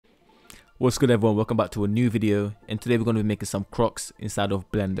What's good everyone, welcome back to a new video, and today we're going to be making some Crocs inside of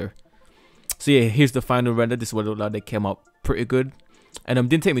Blender. So yeah, here's the final render. This is what it looked like. They came out pretty good, and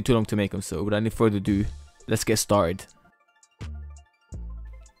didn't take me too long to make them, so without any further ado, let's get started.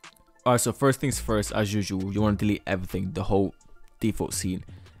 Alright, so first things first, as usual, you want to delete everything, the whole default scene,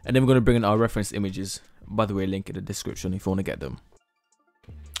 and then we're going to bring in our reference images. By the way, link in the description if you want to get them.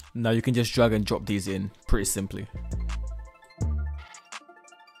 Now you can just drag and drop these in pretty simply.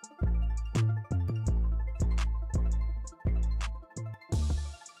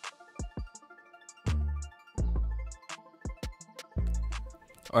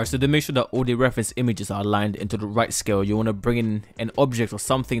 Alright, so to make sure that all the reference images are aligned into the right scale, you want to bring in an object or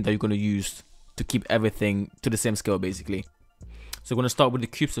something that you're going to use to keep everything to the same scale basically. So we're going to start with the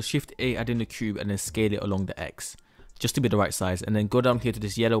cube, so shift A, add in the cube and then scale it along the X just to be the right size, and then go down here to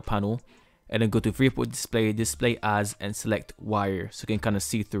this yellow panel and then go to viewport display, display as, and select wire so you can kind of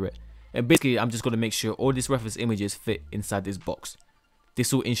see through it. And basically I'm just going to make sure all these reference images fit inside this box.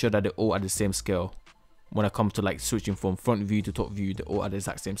 This will ensure that they're all at the same scale. When I come to like switching from front view to top view, they're all at the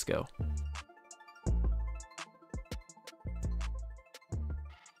exact same scale.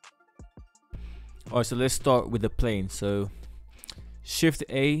 Alright, so let's start with the plane. So shift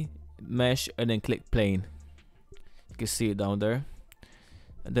A, mesh, and then click plane. You can see it down there.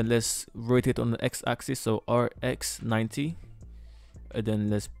 And then let's rotate on the X axis, so RX 90. And then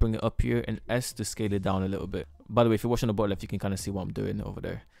let's bring it up here and S to scale it down a little bit. By the way, if you're watching the bottom left, you can kind of see what I'm doing over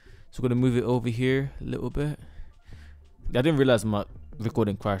there. So we're going to move it over here a little bit. I didn't realize my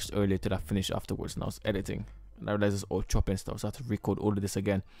recording crashed earlier till I finished afterwards and I was editing. And I realized it's all chopping stuff, so I have to record all of this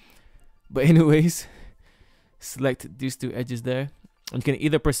again. But anyways, select these two edges there. And you can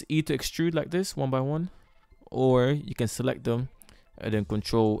either press E to extrude like this, one by one. Or you can select them and then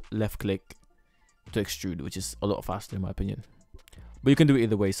control left click to extrude, which is a lot faster in my opinion. But you can do it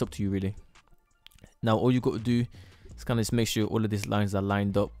either way, it's up to you really. Now all you got to do is kind of just make sure all of these lines are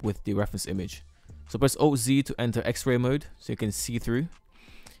lined up with the reference image. So press Alt Z to enter X-ray mode so you can see through.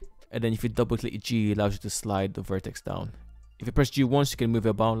 And then if you double click G, it allows you to slide the vertex down. If you press G once, you can move it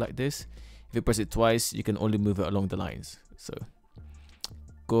about like this. If you press it twice, you can only move it along the lines. So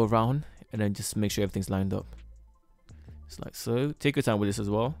go around and then just make sure everything's lined up. Just like so. Take your time with this as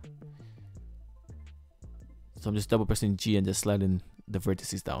well. So I'm just double pressing G and just sliding the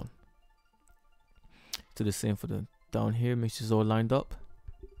vertices down. Do the same for the down here, make sure it's all lined up.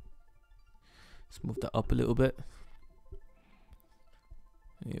 Let's move that up a little bit.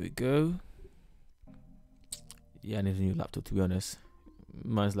 Here we go. Yeah, I need a new laptop to be honest.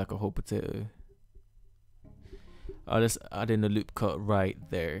 Mine's like a whole potato. I'll just add in the loop cut right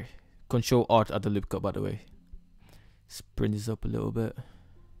there. Control R to add the loop cut, by the way. Let's bring this up a little bit.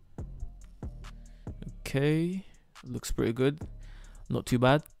 Okay, looks pretty good. Not too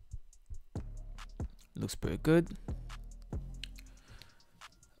bad. Looks pretty good.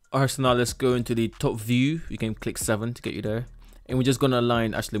 Alright, so now let's go into the top view. You can click 7 to get you there. And we're just going to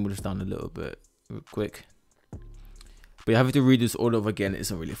align, actually move this down a little bit real quick. But having to read this all over again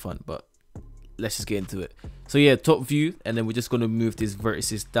isn't really fun, but let's just get into it. So yeah, top view, and then we're just going to move these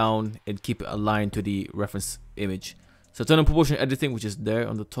vertices down and keep it aligned to the reference image. So turn on proportion editing, which is there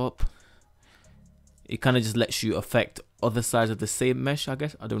on the top. It kind of just lets you affect other sides of the same mesh, I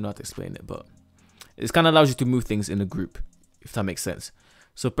guess. I don't know how to explain it, but it kind of allows you to move things in a group, if that makes sense.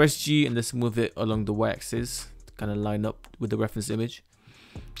 So press G and let's move it along the y-axis to kind of line up with the reference image.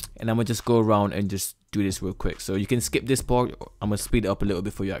 And I'm going to just go around and just do this real quick. So you can skip this part. I'm going to speed it up a little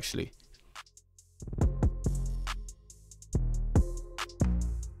bit for you actually.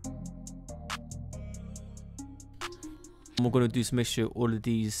 What we're going to do is make sure all of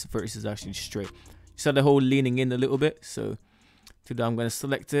these vertices are actually straight. You saw the whole leaning in a little bit. So to that I'm going to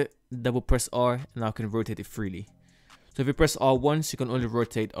select it, double press R, and now I can rotate it freely. So if you press R once, you can only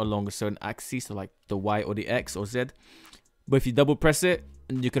rotate along a certain axis, so like the Y or the X or Z. But if you double press it,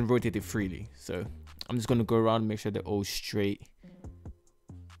 you can rotate it freely. So I'm just going to go around, make sure they're all straight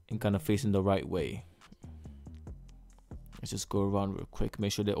and kind of facing the right way. Let's just go around real quick,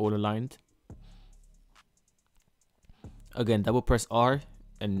 make sure they're all aligned. Again, double press R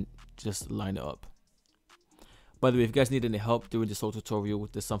and just line it up. By the way, if you guys need any help during this whole tutorial,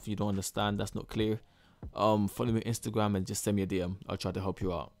 if there's something you don't understand that's not clear, follow me on Instagram and just send me a DM. I'll try to help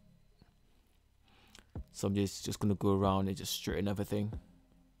you out. So I'm just gonna go around and just straighten everything.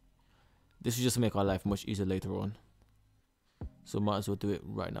 This will just make our life much easier later on. So might as well do it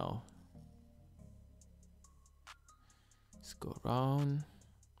right now. Let's go around.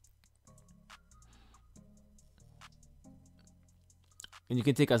 And you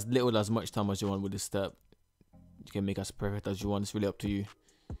can take as little as much time as you want with this step. You can make as perfect as you want. It's really up to you.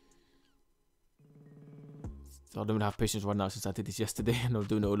 So I don't have patience right now since I did this yesterday and I'm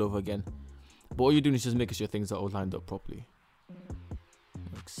doing it all over again. But all you're doing is just making sure things are all lined up properly.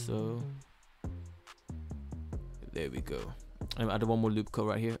 Like so. There we go. I'm adding one more loop cut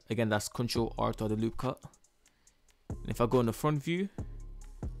right here. Again, that's Control R to add the loop cut. And if I go in the front view,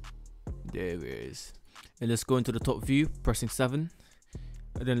 there it is. And let's go into the top view, pressing 7.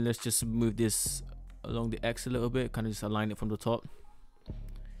 And then let's just move this along the X a little bit, kind of just align it from the top.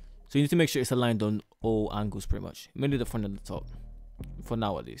 So you need to make sure it's aligned on all angles pretty much, mainly the front and the top, for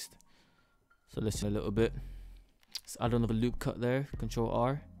now at least. So let's see a little bit. Let's add another loop cut there, Control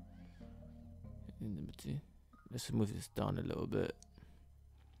R. Let's move this down a little bit.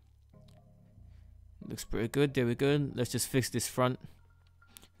 Looks pretty good. There we go. Let's just fix this front.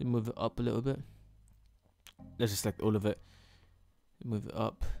 Move it up a little bit. Let's just select all of it. Move it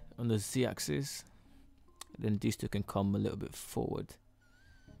up on the Z axis. Then these two can come a little bit forward.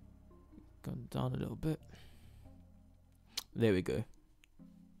 Come down a little bit. There we go.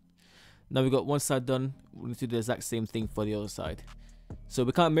 Now we got one side done. We need to do the exact same thing for the other side. So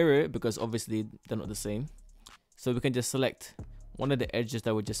we can't mirror it because obviously they're not the same. So we can just select one of the edges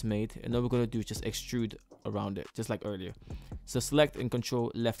that we just made, and all we're going to do is just extrude around it, just like earlier. So select and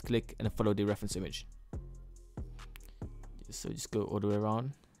control left click and follow the reference image. So just go all the way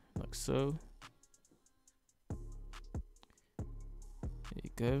around like so. There you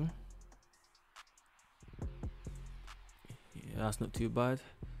go. Yeah, that's not too bad.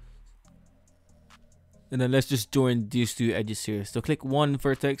 And then let's just join these two edges here. So click one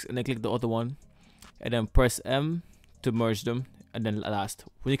vertex and then click the other one, and then press M to merge them, and then last.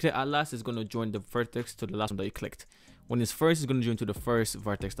 When you click at last, it's going to join the vertex to the last one that you clicked. When it's first, it's going to join to the first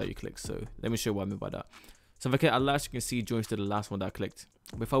vertex that you clicked. So let me show you what I mean by that. So if I click at last, you can see it joins to the last one that I clicked.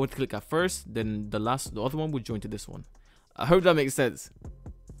 But if I would click at first, then the other one would join to this one. I hope that makes sense.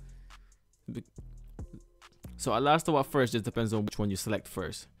 So at last or at first just depends on which one you select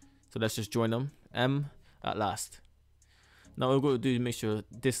first. So let's just join them. M at last. Now what we're going to do is make sure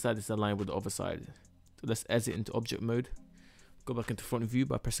this side is aligned with the other side. So let's exit into object mode. Go back into front view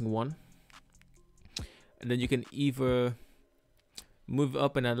by pressing 1. And then you can either move it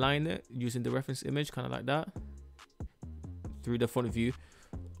up and align it using the reference image, kind of like that, through the front view.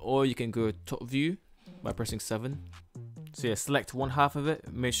 Or you can go top view by pressing 7. So yeah, select one half of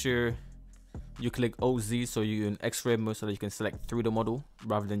it. Make sure you click OZ so you're in X-ray mode so that you can select through the model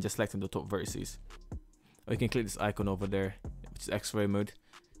rather than just selecting the top vertices. Or you can click this icon over there, which is X-ray mode.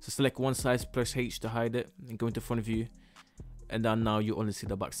 So select one side, press H to hide it, and go into front view. And then now you only see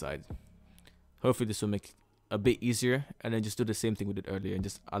the back side. Hopefully this will make it a bit easier, and then just do the same thing we did earlier and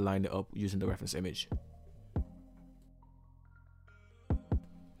just align it up using the reference image.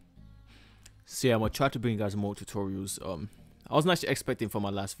 So yeah, I'm gonna try to bring you guys more tutorials. I wasn't actually expecting for my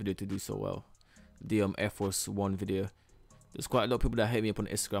last video to do so well. The Air Force One video. There's quite a lot of people that hit me up on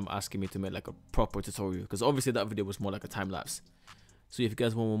Instagram asking me to make like a proper tutorial, because obviously that video was more like a time lapse. So if you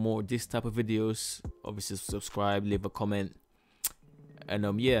guys want more of this type of videos, obviously subscribe, leave a comment,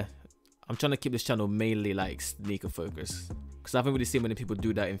 and yeah, I'm trying to keep this channel mainly like sneaker focus, because I haven't really seen many people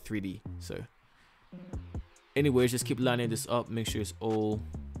do that in 3D. So anyways, just keep lining this up, make sure it's all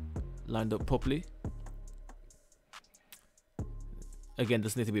lined up properly. Again,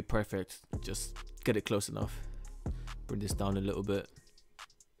 doesn't need to be perfect, just get it close enough. Bring this down a little bit.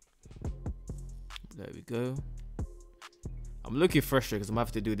 There we go. I'm looking frustrated because I'm gonna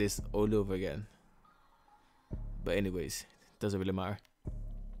have to do this all over again. But anyways, doesn't really matter.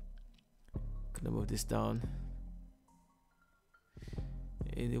 Gonna move this down.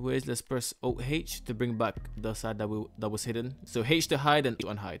 Anyways, let's press Alt H to bring back the side that was hidden. So H to hide and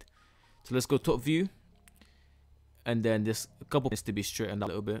unhide. So let's go top view. And then just a couple needs to be straightened out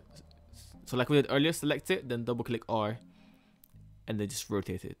a little bit. So like we did earlier, select it, then double click R, and then just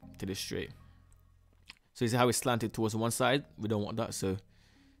rotate it to the straight. So you see how it's slanted towards one side? We don't want that, so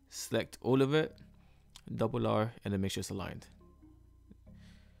select all of it, double R, and then make sure it's aligned.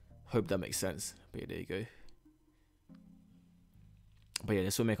 Hope that makes sense. But yeah, there you go. But yeah,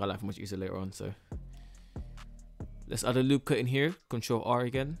 this will make our life much easier later on. So let's add a loop cut in here. Control R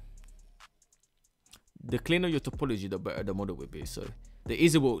again. The cleaner your topology, the better the model will be. So the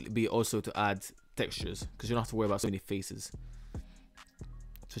easier will be also to add textures, because you don't have to worry about so many faces.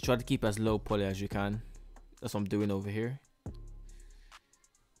 So try to keep as low poly as you can. That's what I'm doing over here.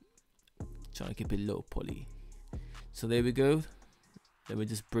 Trying to keep it low poly. So there we go. Let me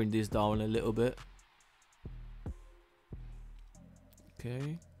just bring this down a little bit.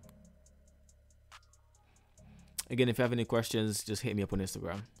 Okay. Again, if you have any questions, just hit me up on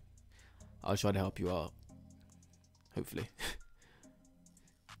Instagram. I'll try to help you out. Hopefully.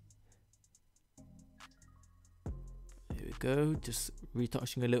 go, just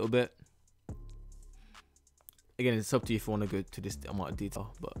retouching a little bit. Again, it's up to you if you want to go to this amount of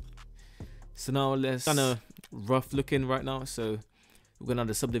detail, but so now let's kind of rough looking right now, so we're gonna add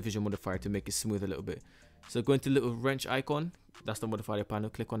the subdivision modifier to make it smooth a little bit. So go into the little wrench icon, that's the modifier panel,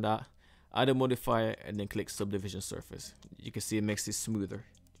 click on that, add a modifier, and then click subdivision surface. You can see it makes it smoother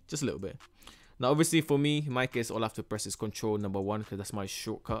just a little bit. Now obviously for me, in my case, all I have to press is control #1 because that's my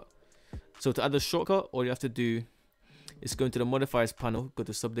shortcut. So to add the shortcut, all you have to do is go into the modifiers panel, go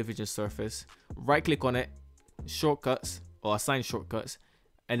to subdivision surface, right click on it, shortcuts or assign shortcuts,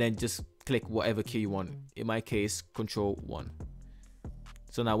 and then just click whatever key you want. In my case, control 1.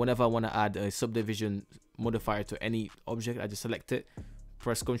 So now whenever I want to add a subdivision modifier to any object, I just select it,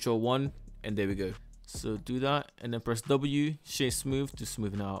 press control 1, and there we go. So do that, and then press W, shade smooth to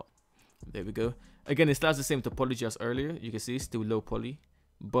smoothen out. There we go. Again, it still has the same topology as earlier. You can see it's still low poly,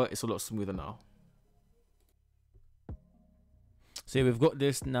 but it's a lot smoother now. So yeah, we've got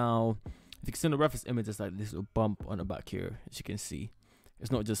this now. If you can see in the reference image, there's like this little bump on the back here. As you can see,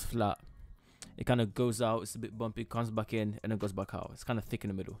 it's not just flat. It kind of goes out, it's a bit bumpy, comes back in, and then goes back out. It's kind of thick in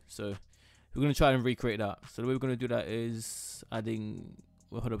the middle. So we're going to try and recreate that. So the way we're going to do that is adding,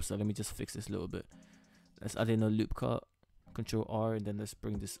 well, hold up, so let me just fix this a little bit. Let's add in a loop cut, control R, and then let's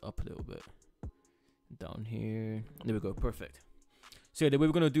bring this up a little bit. Down here, there we go, perfect. So yeah, the way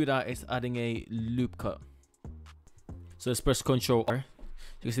we're going to do that is adding a loop cut. So let's press control R.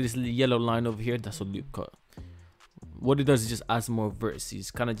 You can see this little yellow line over here, that's a loop cut. What it does is just adds more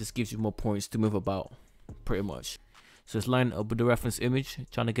vertices, kind of just gives you more points to move about, pretty much. So it's lined up with the reference image,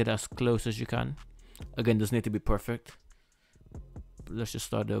 trying to get as close as you can. Again, doesn't need to be perfect. But let's just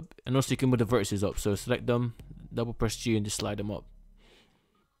start up. And also you can move the vertices up, so select them, double press G and just slide them up.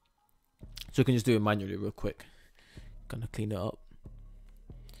 So you can just do it manually real quick. Kind of clean it up.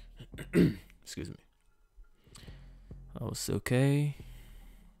 Excuse me. That was okay.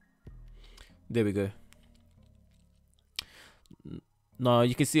 There we go. Now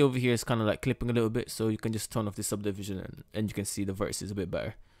you can see over here it's kind of like clipping a little bit, so you can just turn off the subdivision and you can see the vertices a bit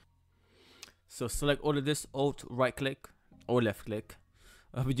better. So select all of this, Alt right click or left click.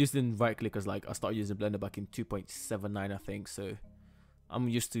 I've been using right click as like I started using Blender back in 2.79 I think, so I'm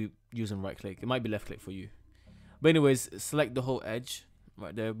used to using right click. It might be left click for you, but anyways, select the whole edge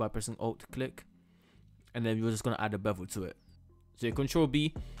right there by pressing Alt click, and then you're just gonna add a bevel to it. So you control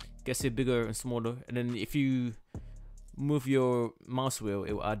B gets it bigger and smaller, and then if you move your mouse wheel,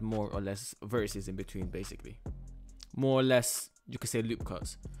 it will add more or less vertices in between, basically. More or less, you could say loop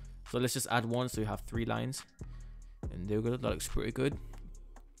cuts. So let's just add one, so you have 3 lines. And there we go, that looks pretty good.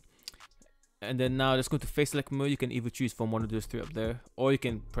 And then now let's go to face select mode. You can either choose from one of those 3 up there, or you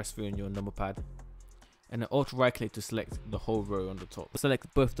can press 3 on your number pad. And then Alt right click to select the whole row on the top.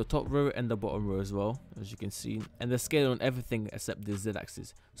 Select both the top row and the bottom row as well, as you can see. And the scale on everything except the Z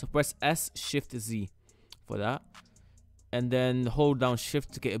axis. So press S, Shift Z for that. And then hold down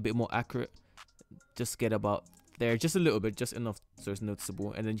Shift to get a bit more accurate. Just get about there, just a little bit, just enough so it's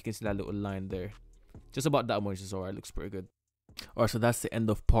noticeable. And then you can see that little line there. Just about that much is alright, looks pretty good. Alright, so that's the end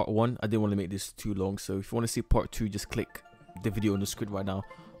of part 1. I didn't want to make this too long, so if you want to see part 2, just click the video on the screen right now,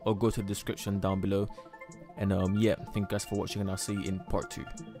 or go to the description down below. And yeah, thank you guys for watching, and I'll see you in part 2.